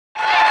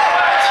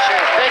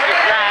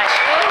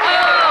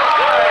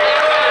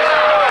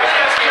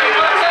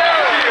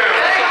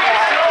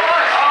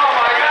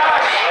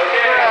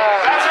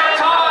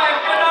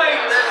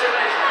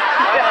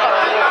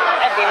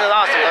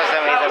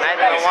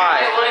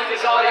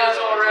this audience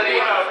already.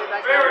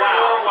 Very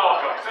warm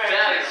welcome.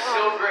 That is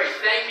so great.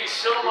 Thank you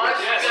so much.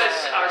 Yes. You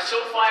guys are so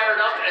fired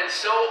up, and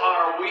so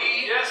are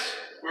we. Yes.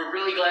 We're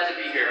really glad to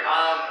be here.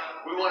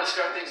 We want to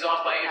start things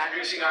off by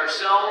introducing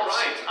ourselves.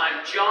 Right. I'm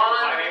John.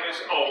 My name is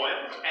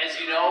Owen. As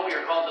you know, we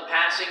are called the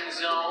Passing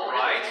Zone.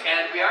 Right.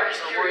 And we are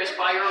just curious,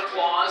 by your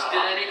applause, did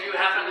any of you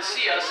happen to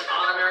see us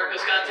on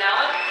America's Got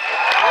Talent?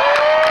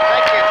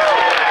 Thank you.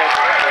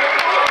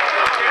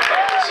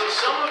 So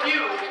some of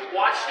you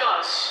watched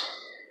us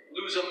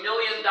lose $1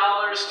 million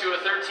to a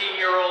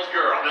 13-year-old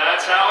girl.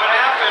 That's how it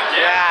happened.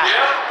 Yeah.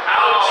 Yep.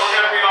 Oh, we're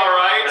gonna be all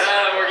right.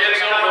 We're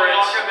getting Just over it.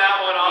 walking that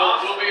one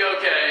off. We'll be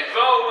okay.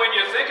 Though, when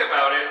you think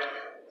about it,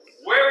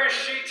 where is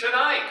she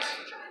tonight?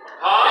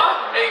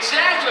 Huh?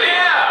 Exactly.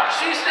 Yeah.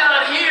 She's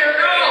not here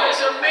No. in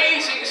this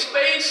amazing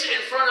space in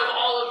front of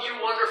all of you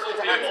wonderful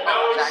people.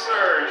 No,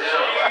 sir.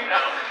 No.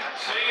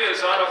 She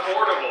is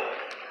unaffordable.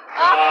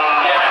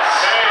 Yes.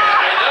 Hey.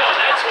 I know.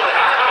 That's what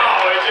happened.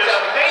 Oh, it just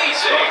it's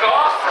amazing. took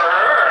off for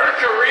her. Her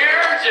career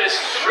just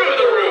through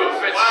the roof.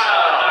 It's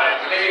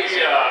Wow.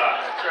 amazing.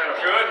 Incredible.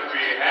 Couldn't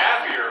be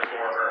happier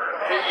for her.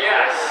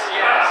 Yes.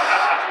 Yes.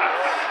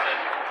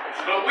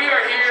 But we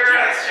are here,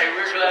 Yes. and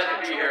we're glad to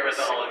be here with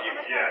all of you.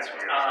 Yes,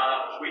 we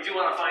are. We do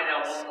want to find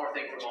out one more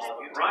thing from all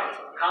of you. Right.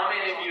 How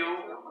many of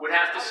you would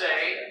have to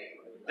say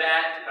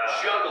that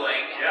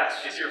juggling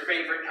yes. is your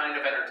favorite kind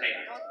of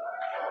entertainment?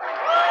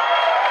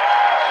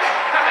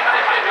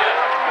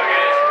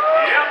 Okay.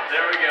 Yep.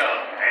 There we go.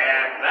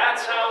 And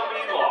that's how we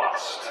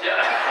lost. Yeah.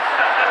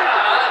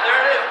 There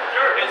it is.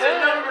 Sure. It's a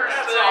numbers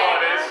That's thing. all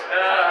it is.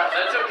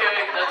 That's okay.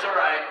 That's all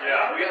right.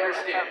 Yeah. We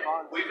understand.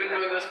 We've been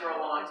doing this for a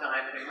long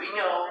time, and we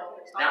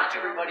know not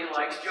everybody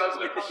likes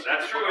jugglers.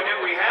 That's true, and yet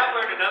we have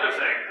learned another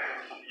thing.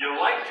 You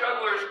like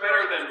jugglers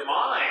better than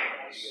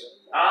mimes.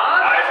 Huh?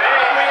 I think.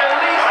 We at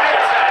least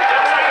get that.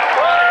 That's right.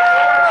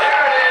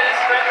 There it is.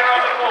 Finger on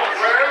the pulse.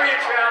 Wherever you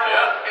travel,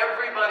 Yep.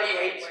 everybody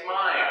hates That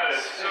mimes.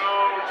 is so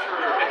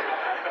true.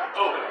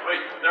 Oh,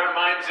 wait, there are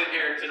mimes in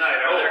here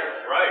tonight, are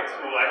there? Right.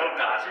 Well, I hope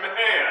not.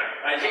 Man.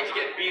 I'd hate to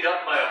get beat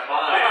up by a No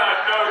mime.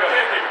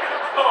 kidding.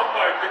 Oh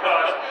my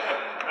gosh.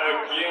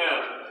 Again.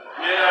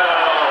 Yeah.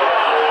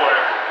 Oh boy.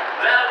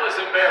 That was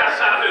embarrassing.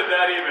 How did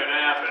that even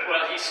happen?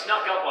 Well, he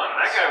snuck up on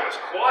us. That guy was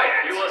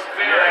quiet. He was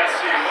very, Yes,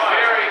 he was.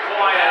 very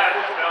quiet.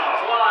 No.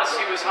 Plus,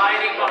 he was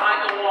hiding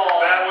behind the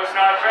wall. That was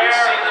not fair.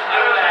 You've seen them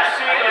do I've that.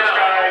 seen I those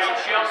know. guys.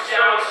 He jumped so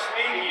out.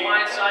 sneaky. He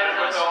blindsided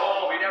with us. the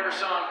whole. We never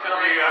saw him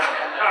coming.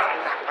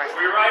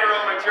 We write our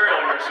own material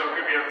here, so it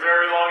could be a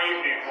very long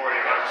evening for you.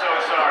 I'm so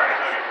sorry.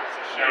 It's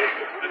a shame.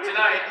 But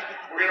tonight,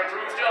 we're going to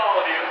prove to all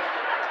of you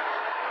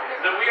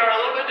that we are a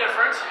little bit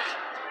different.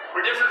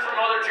 We're different from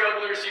other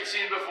jugglers you've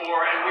seen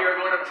before, and we are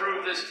going to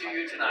prove this to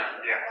you tonight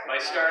by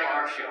starting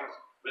our show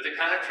with the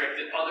kind of trick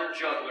that other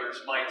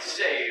jugglers might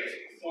save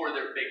for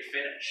their big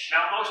finish.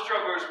 Now, most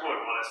jugglers would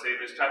want to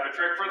save this type of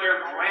trick for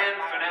their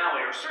grand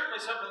finale, or certainly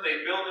something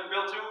they build and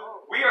build to.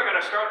 We are going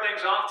to start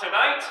things off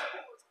tonight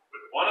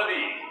with one of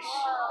these.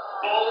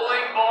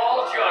 Bowling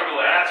ball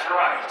juggling. That's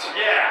right.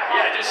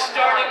 Yeah, just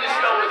starting the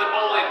show with a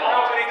bowling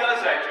ball. Nobody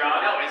does that,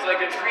 John. No, it's like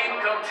a dream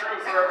come true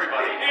for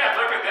everybody. Yeah,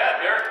 look at that.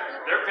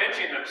 They're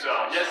pinching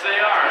themselves. Yes, they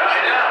are. I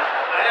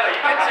know. You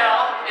can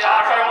tell.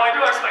 Okay, well, I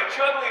do explain.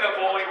 Juggling a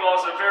bowling ball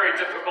is a very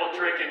difficult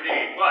trick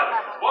indeed.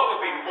 But what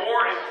would be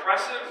more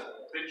impressive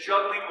than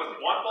juggling with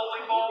one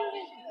bowling ball?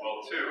 Well,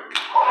 two.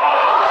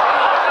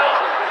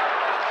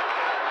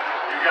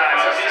 You guys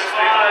are He's just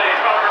fine.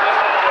 covered in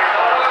bowling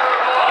ball.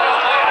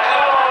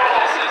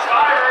 This is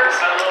fires.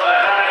 I love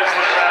that. That is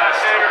the best.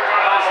 Favorite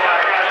part of the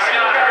show. It's You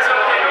not guys are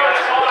okay. hurt.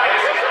 It's fine.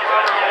 It's just a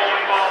rubber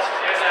bowling ball.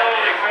 It's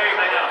totally fake.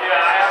 I know. Yeah,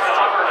 I have a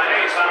rubber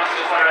face. I don't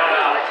just like that.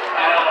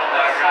 Oh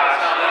my gosh.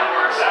 That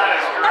works. That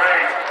is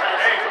great.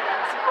 Hey,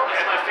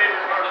 That's my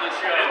favorite part of the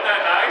show. isn't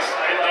that nice?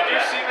 I love Did you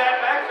that. see that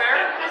back there?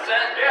 Is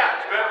that? Yeah,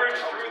 beverage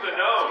through the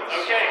nose.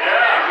 Okay,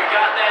 Yeah. we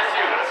got that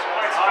too. That's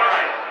why it's All funny.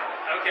 right.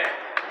 Okay.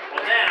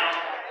 Well,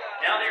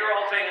 now that you're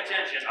all paying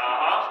attention,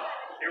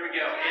 here we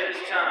go. It is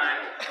time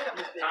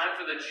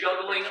for the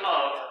juggling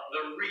of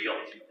the real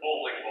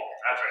bowling ball.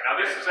 That's right. Now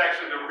this is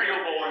actually the real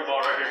bowling ball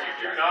right here. You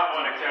do not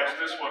want to catch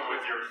this one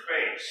with your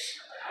face.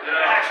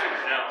 Actually,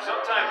 No.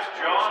 sometimes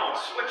John will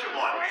switch them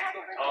on me.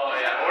 Oh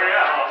yeah. Oh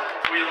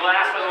yeah. We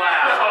laugh and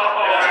laugh.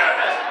 Oh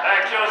yeah. That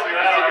kills me.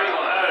 That's a good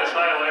one. That is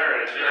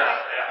hilarious.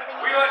 Yeah.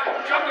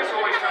 Jugglers are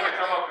always trying to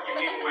come up with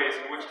unique ways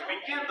in which to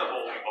begin the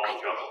bowling ball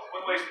juggle.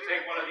 One way is to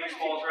take one of these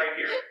balls right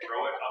here,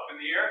 throw it up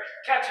in the air,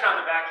 catch it on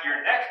the back of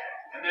your neck,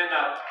 and then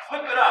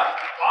flip it up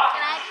off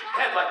your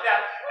head like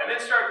that, and then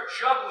start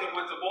juggling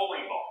with the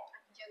bowling ball.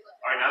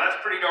 All right, now that's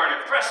pretty darn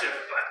impressive,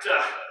 but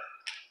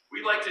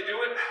we like to do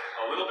it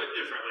a little bit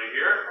differently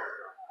here.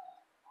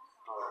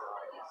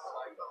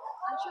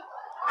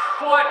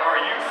 What are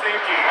you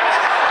thinking?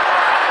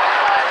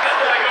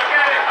 Like,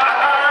 okay,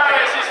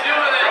 Yes, he's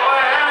doing it. go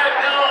ahead.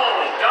 No.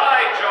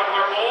 Die,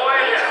 juggler boy.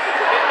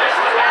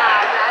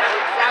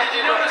 Did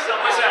you notice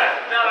something? What's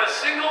that? Not a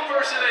single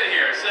person in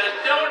here said,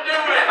 "Don't do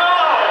it." No!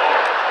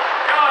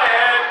 Go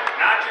ahead,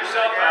 knock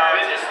yourself out.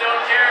 They just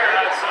don't care.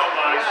 Not so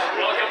much.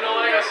 Welcome to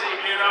Legacy.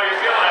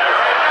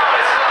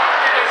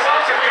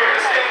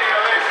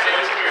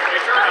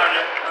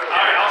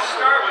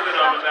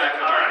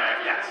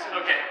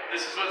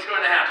 this is what's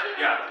going to happen.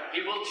 Yeah.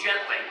 He will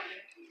gently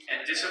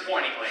and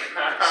disappointingly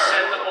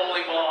set the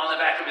bowling ball on the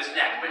back of his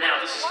neck. But now,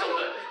 this is still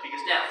good,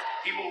 because now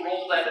he will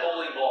roll that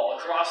bowling ball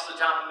across the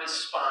top of his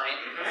spine,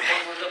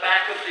 over the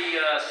back of the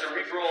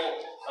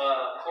cerebral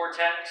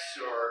cortex,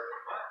 or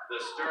the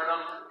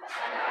sternum,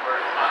 or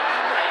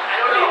I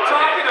don't know. What are you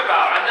talking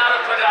about? I'm not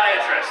a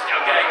podiatrist,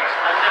 okay?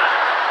 I'm not.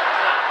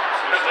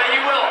 But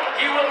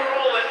he will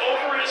roll it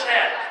over his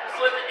head,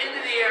 flip it into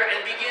the air,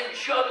 and begin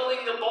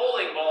juggling the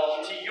bowling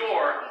ball to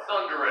your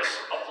thunderous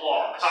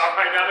applause. All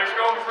right, now there's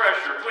no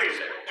pressure. Please,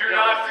 do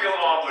not feel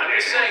I'm obligated.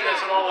 just saying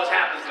that's what always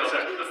happens, though.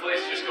 The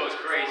place just goes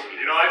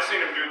crazy. You know, I've seen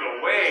him do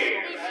the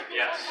wave.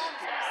 Yes.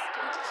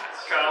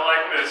 It's kind of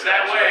like this.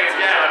 That wave,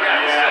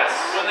 yeah. Yes.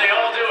 When they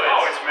all do it.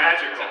 Oh, it's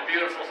magical. It's a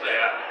beautiful thing.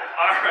 Yeah.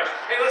 All right.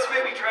 Hey, let's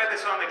maybe try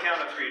this on the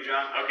count of 3,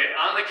 John. Okay,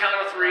 on the count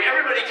of 3,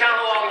 everybody count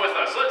along with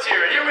us. Let's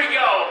hear it. Here we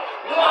go.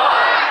 1,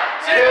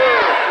 2,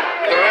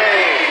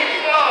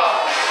 3. Whoa.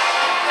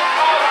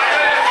 Oh my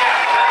goodness.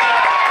 Yeah.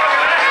 Look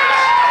at this.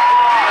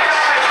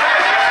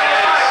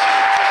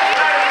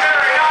 That is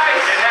very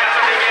nice. It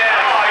happened again.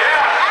 Oh,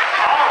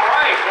 yeah. All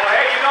right. Well,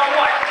 hey, you know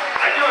what?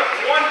 I do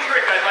have one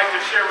trick I'd like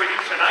to share with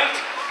you tonight.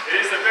 It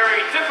is a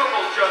very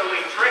difficult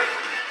juggling trick,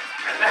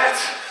 and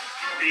that's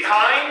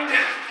behind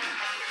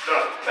the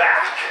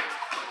back.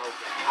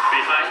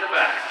 Behind the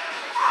back.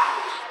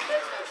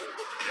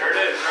 There it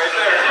is, right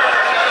there. No.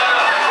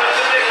 What's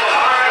the big one?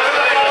 All right, with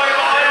the bowling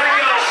ball. There we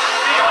go.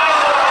 Behind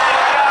the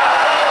back.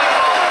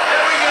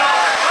 There we go.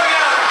 Look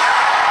out.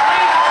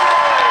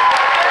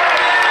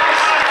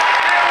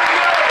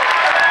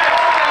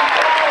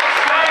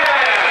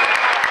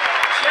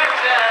 Check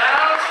that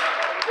out.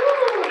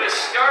 Just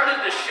started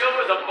the show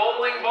with a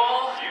bowling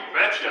ball. You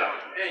betcha.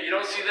 Hey, you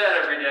don't see that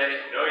every day.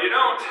 No, you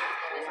don't.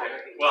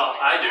 Well,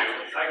 I do.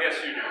 I guess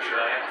you do, sure.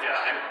 Yeah,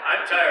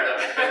 I'm tired of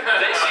it.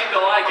 They seem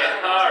to like it.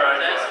 All right.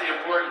 That's the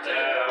important thing.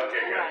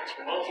 Okay,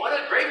 good. Well, what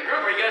a great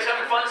group. Are you guys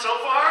having fun so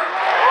far?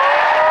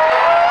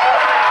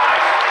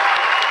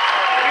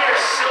 We are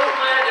so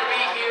glad to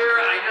be here.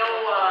 I know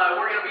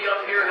we're going to be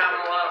up here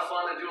having a lot of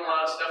fun and doing a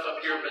lot of stuff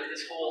up here, but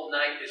this whole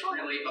night is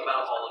really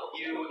about all of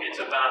you. It's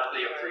about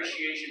the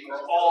appreciation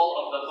for all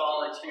of the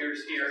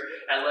volunteers here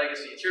at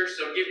Legacy Church.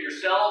 So give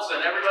yourselves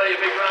and everybody a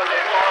big round of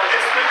applause.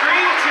 It's the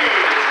dream team.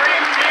 The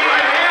dream team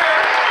Right here.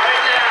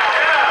 right now.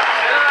 Yeah.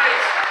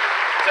 Tonight.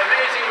 It's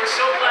amazing. We're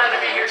so glad to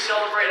be here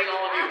celebrating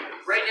all of you.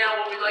 Right now,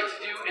 what we'd like to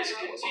do is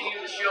continue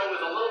the show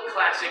with a little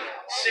classic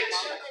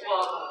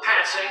 6-club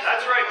passing.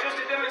 That's right, just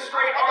to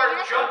demonstrate our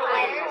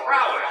juggling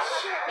prowess.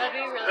 That'd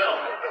be really Well,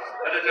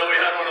 I didn't know we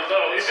had one of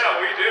those. Yeah,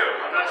 we do.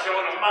 I'm not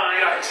showing them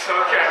mine. Yikes,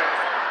 okay.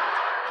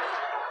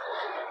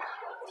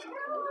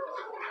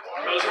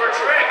 Those were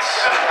tricks.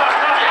 Yes.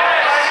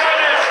 My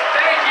goodness.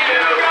 Thank you.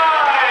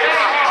 guys.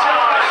 Thank you so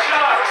much.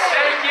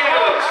 Thank you.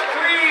 Folks,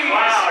 please.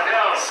 Wow,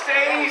 no.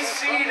 Stay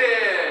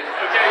seated.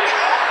 Okay.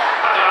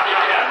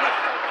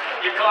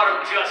 Yeah. You caught them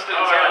just in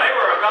Oh, time. yeah, they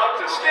were about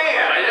to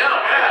stand. I know.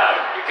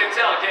 Yeah. You can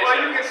tell, can't Well,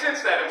 you? you can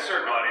sense that in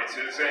certain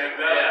audiences, and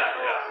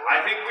Yeah.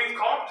 I think we've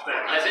calmed them.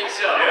 I think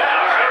so. Yeah,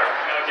 All right. sure.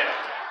 Okay.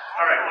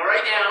 All right. Well,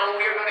 right now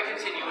we are going to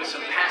continue with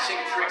some passing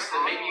tricks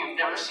that maybe you've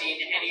never seen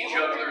any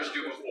jugglers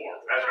do before.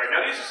 That's right.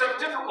 Now, these are some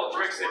difficult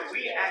tricks that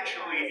we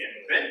actually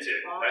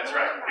invented. That's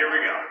right. Here we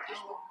go.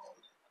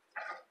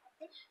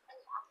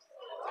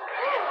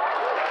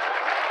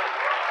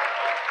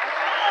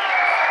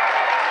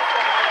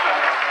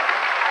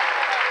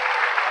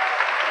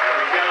 There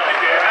we go.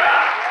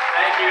 Yeah.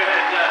 Thank you.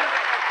 And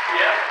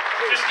yeah,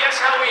 just guess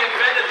how we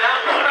invented that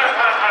one.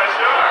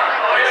 Sure.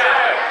 Oh,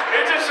 yeah.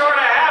 It just sort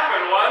of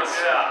happened once.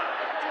 Yeah.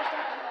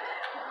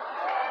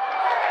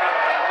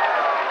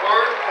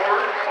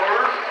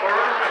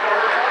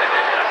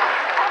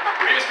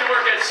 We used to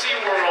work at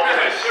SeaWorld.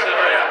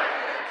 Sure,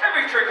 yeah.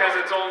 Every trick has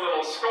its own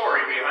little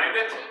story behind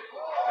it.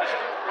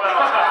 Well,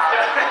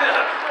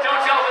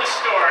 don't tell this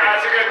story.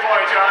 That's a good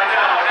point, John.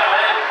 No,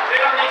 they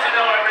don't need to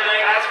know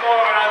everything. That's more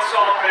of an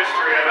unsolved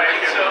mystery, I I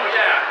think. think so,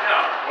 yeah. No.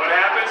 What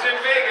happens in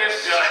Vegas?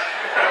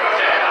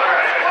 Okay, all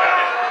right.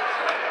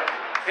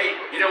 Hey,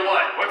 you know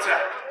what? What's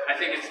that? I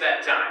think it's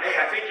that time. Hey,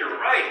 I think you're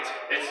right.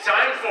 It's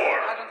time for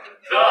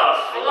the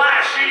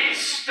flashy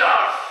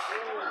stuff.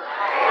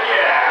 Oh,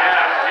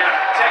 yeah.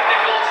 Yeah.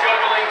 Technical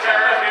juggling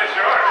term. Yeah,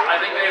 sure. I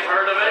think they've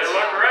heard of it. They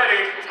look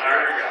ready. All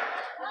right, here we go.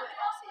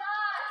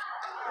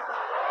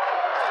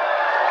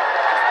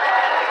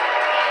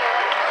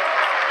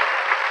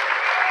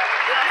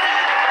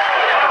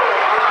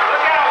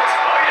 Look out!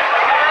 Oh, yeah.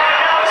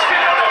 Let's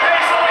get up the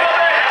pace a little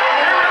bit.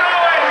 Here we're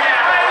going.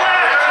 Right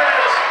left.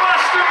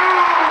 Bust a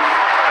move.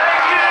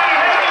 Thank you.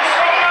 Thank you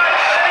so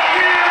much. Thank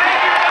you.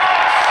 Thank you,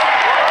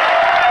 folks.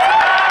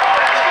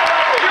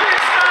 You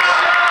can stop.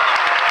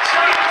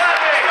 Stop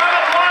clapping. Stop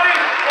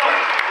applauding.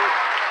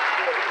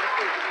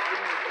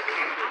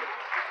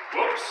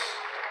 Whoops.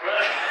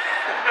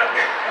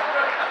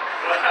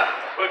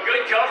 Well,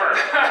 good cover.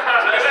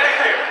 Thank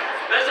you.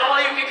 That's all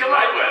you can come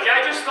up with. Yeah,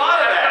 I just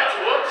thought of that.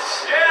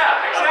 Whoops.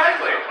 Yeah,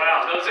 exactly.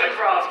 Wow, those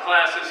improv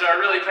classes are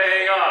really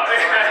paying off.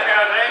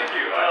 Yeah, thank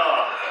you.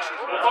 Oh,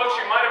 folks,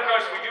 you might have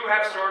noticed we do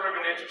have sort of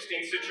an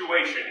interesting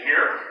situation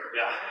here.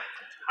 Yeah.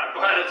 I'm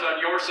glad it's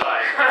on your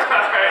side.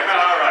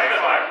 All right,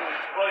 fine.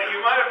 Well, you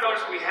might have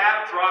noticed we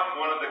have dropped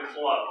one of the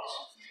clubs.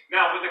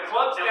 Now, with the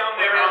clubs down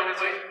there...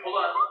 Wait, hold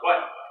on. What?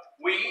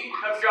 We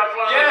have dropped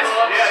one of Yes, the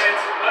clubs?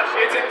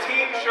 yeah, it's a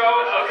team show.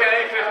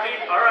 Okay,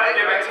 50. All right.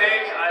 Give and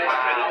take. I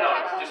didn't know.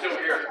 Just over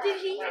here.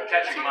 I'm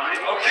catching mine.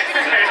 Okay,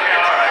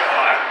 yeah, all right,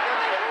 fine.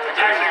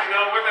 Actually,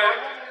 no, with a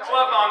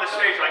club on the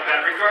stage like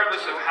that,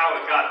 regardless of how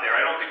it got there,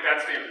 I don't think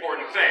that's the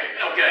important thing.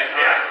 Okay,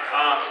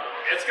 Yeah.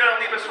 It's going to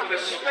leave us with a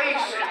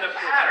space in the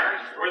pattern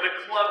where the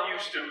club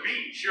used to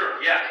be. Sure,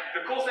 yeah.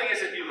 The cool thing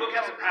is if you look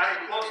at the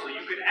pattern closely,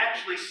 you can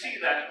actually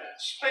see that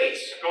space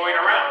going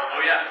around.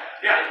 Oh, yeah.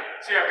 Yeah,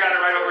 see, I've got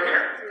it right over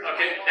here.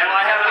 Okay, now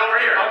I have it over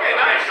here. Okay,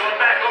 nice. Going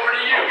back over to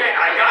you. Okay,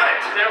 I got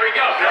it. There we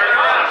go. There it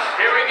goes.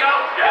 Here we go.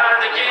 Got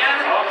it again.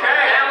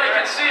 Okay. Now we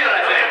can see it, I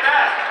Look think. at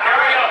that. Here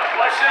we go.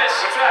 Watch this.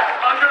 What's that?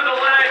 Under the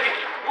leg.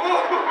 Ooh,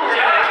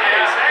 Yeah,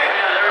 nice. Hey,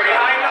 yeah, there we go.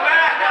 behind the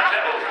back.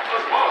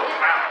 Whoa,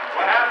 Wow,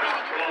 what happened?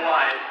 a little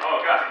wide.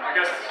 Oh, God, I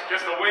guess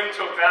the wind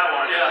took that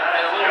one. Yeah,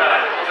 a little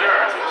Yeah, bit. sure,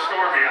 it's a little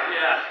stormy.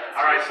 Yeah.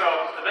 All right, so,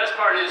 The best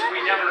part is we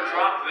never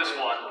dropped this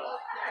one.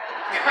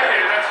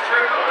 hey, that's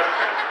true.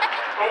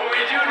 But when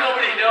we do,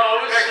 nobody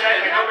knows.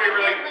 Exactly, nobody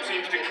really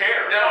seems to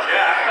care. No.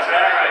 Yeah,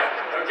 exactly.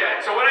 Okay.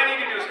 So what I need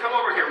to do is come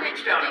over here,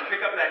 reach down and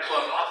pick up that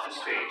club off the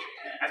stage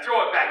and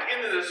throw it back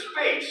into the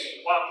space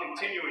while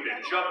continuing to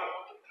juggle.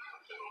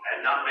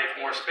 And not make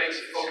more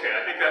spaces. Okay,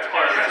 I think that's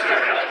part of it too.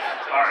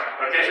 Yeah. All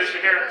right, Okay, position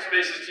here.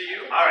 spaces to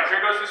you. All right,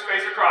 here goes the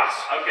space across.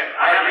 Okay,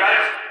 All right, you got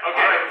it? Okay,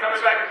 All right, coming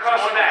back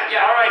across. Going back,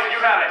 yeah. All right, you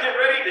have it. Get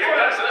ready. Here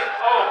comes the...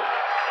 Oh,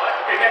 what?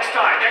 Okay, next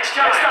time. Next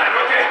time.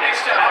 Okay.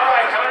 Next time. All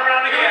right, Coming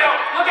around Here again.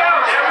 we go. Look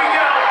out. There we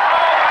go.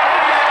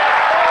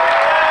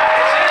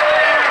 It's in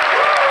there.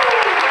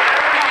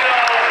 There we go.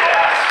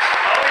 Yes.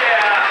 Oh,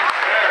 yeah.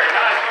 Very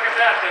nice. Look at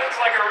that. It's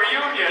like a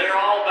reunion. They're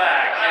all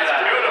back. That's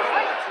Yeah. beautiful.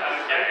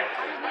 Okay.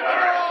 All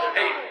right.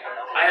 Hey,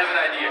 I have an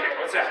idea here.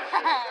 What's that?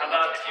 How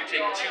about if you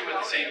take two at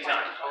the same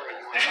time?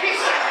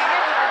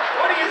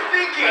 What are you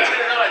thinking? I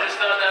don't know. I just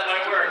thought that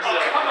might work. Oh, So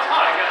come on.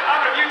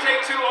 How about you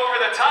take two over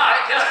the top?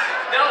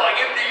 No, I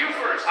give it to you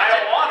first. I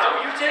don't want No,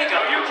 them. you take them.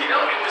 No, you keep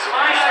No, them. it was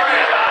my Sorry,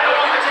 idea. I don't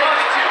want you the take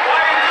clubs it too. Why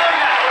are you doing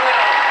that? Oh, no.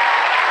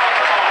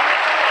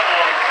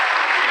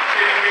 Are you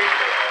kidding me?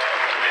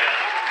 Man.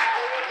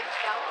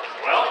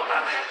 Well,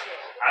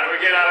 how do we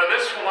get out of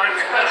this one?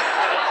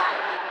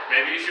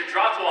 Maybe you should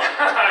drop one.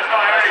 No,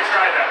 I already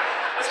tried that.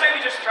 Let's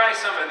maybe just try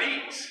some of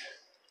these.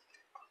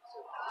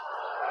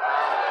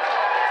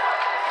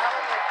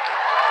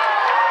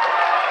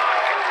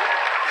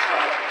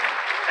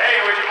 Hey,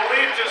 would you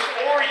believe just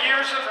 4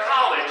 years of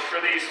college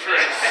for these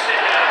tricks?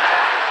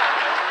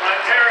 My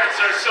parents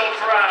are so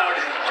proud.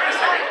 Wait a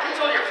second, you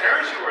told your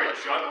parents you were a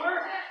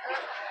juggler?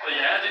 Well,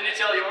 yeah, didn't you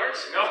tell yours?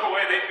 No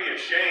way, they'd be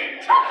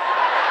ashamed.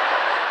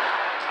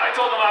 I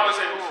told them I was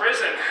in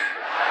prison.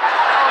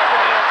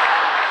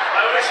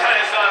 I wish I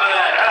had thought of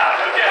that.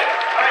 Yeah. Okay.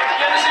 All right,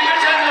 get us a good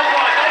time to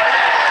applause. Go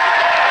ahead.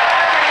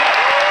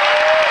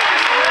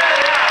 Just let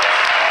it out.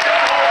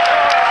 Don't hold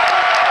on.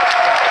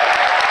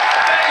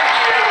 Thank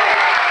you.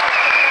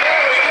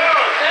 There we go.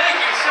 Thank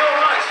you so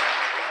much.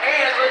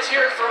 And let's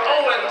hear it for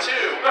Owen,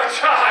 too. That's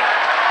right.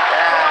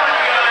 Come on,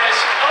 you guys.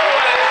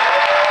 Owen.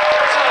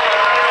 That's Owen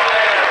right over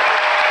there.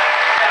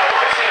 Yeah,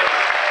 watch him.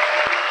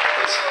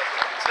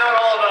 It's not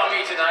all about me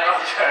tonight.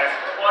 Okay.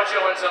 Watch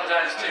Owen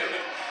sometimes, too.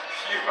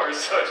 You are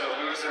such a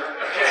loser.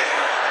 Okay.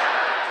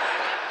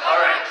 All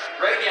right.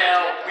 Right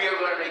now, we are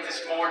going to make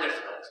this more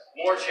difficult,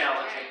 more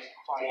challenging,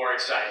 more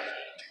exciting.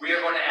 We are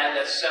going to add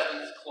that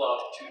seventh club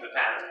to the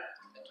pattern.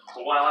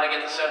 But while I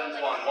get the seventh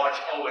one, watch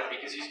Owen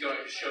because he's going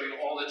to show you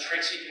all the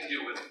tricks he can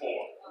do with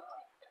four.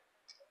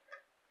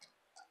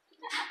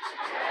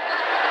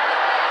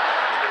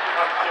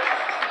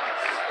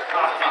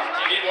 Do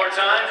you need more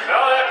time? No,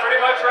 that pretty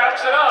much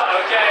wraps it up.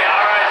 Okay,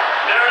 all right.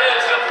 There it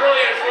is, the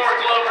brilliant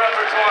four-club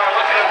repertoire.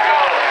 Look at him go.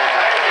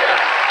 Thank you.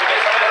 It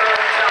gets better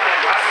every time.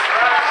 I'm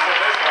impressed with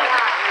this one.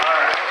 All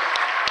right.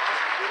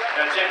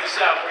 Now check this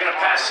out. We're going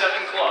to pass 7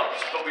 clubs,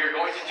 but we are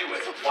going to do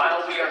it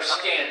while we are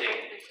standing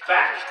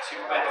back to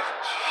back.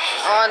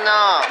 Oh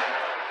no.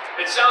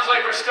 It sounds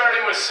like we're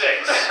starting with 6.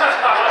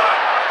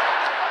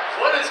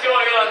 What is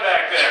going on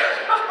back there?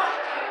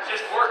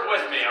 Just work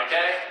with me,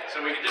 okay?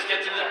 So we can just get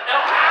through the... No,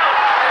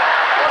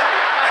 ow!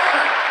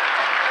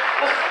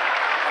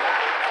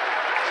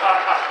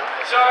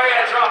 Sorry,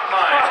 I dropped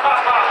mine.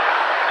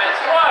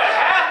 That's What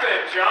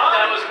happened, John?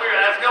 That was weird.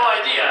 I have no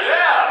idea.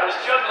 Yeah. I was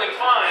juggling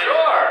fine.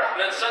 Sure. And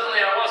then suddenly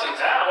I wasn't.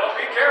 Yeah, well,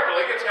 be careful.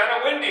 It gets kind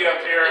of windy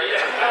up here.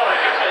 Yeah.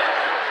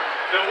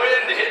 The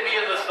wind hit me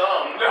in the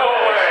thumb. No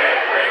way.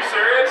 Are you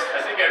serious? I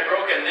think I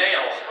broke a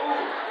nail.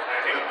 Ooh, I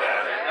hate that.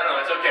 No,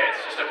 it's okay.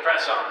 It's just a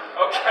press on.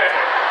 Okay.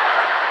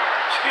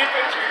 Keep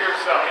it to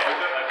yourself.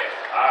 Okay.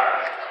 All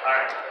right. All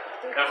right.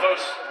 Now,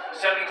 folks,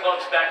 7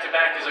 clubs back to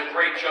back is a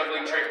great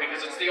juggling trick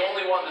because it's the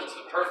only one that's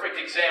the perfect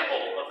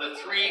example of the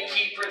 3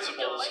 key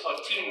principles of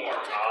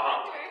teamwork.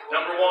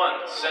 Number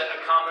 1, set a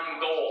common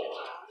goal.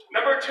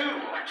 Number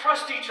 2,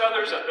 trust each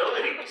other's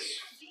abilities.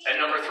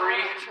 And number 3,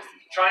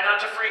 try not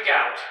to freak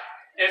out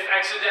if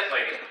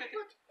accidentally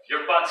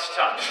your butts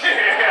touch.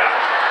 Yeah.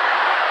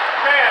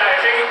 Man, I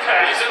hate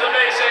that. These are the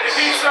basics.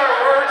 These are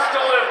words to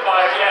live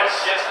by. Yes,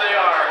 they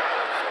are.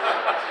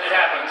 It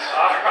happens.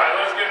 All right,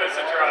 let's give this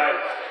a try.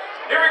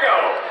 Here we go.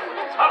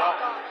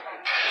 Up,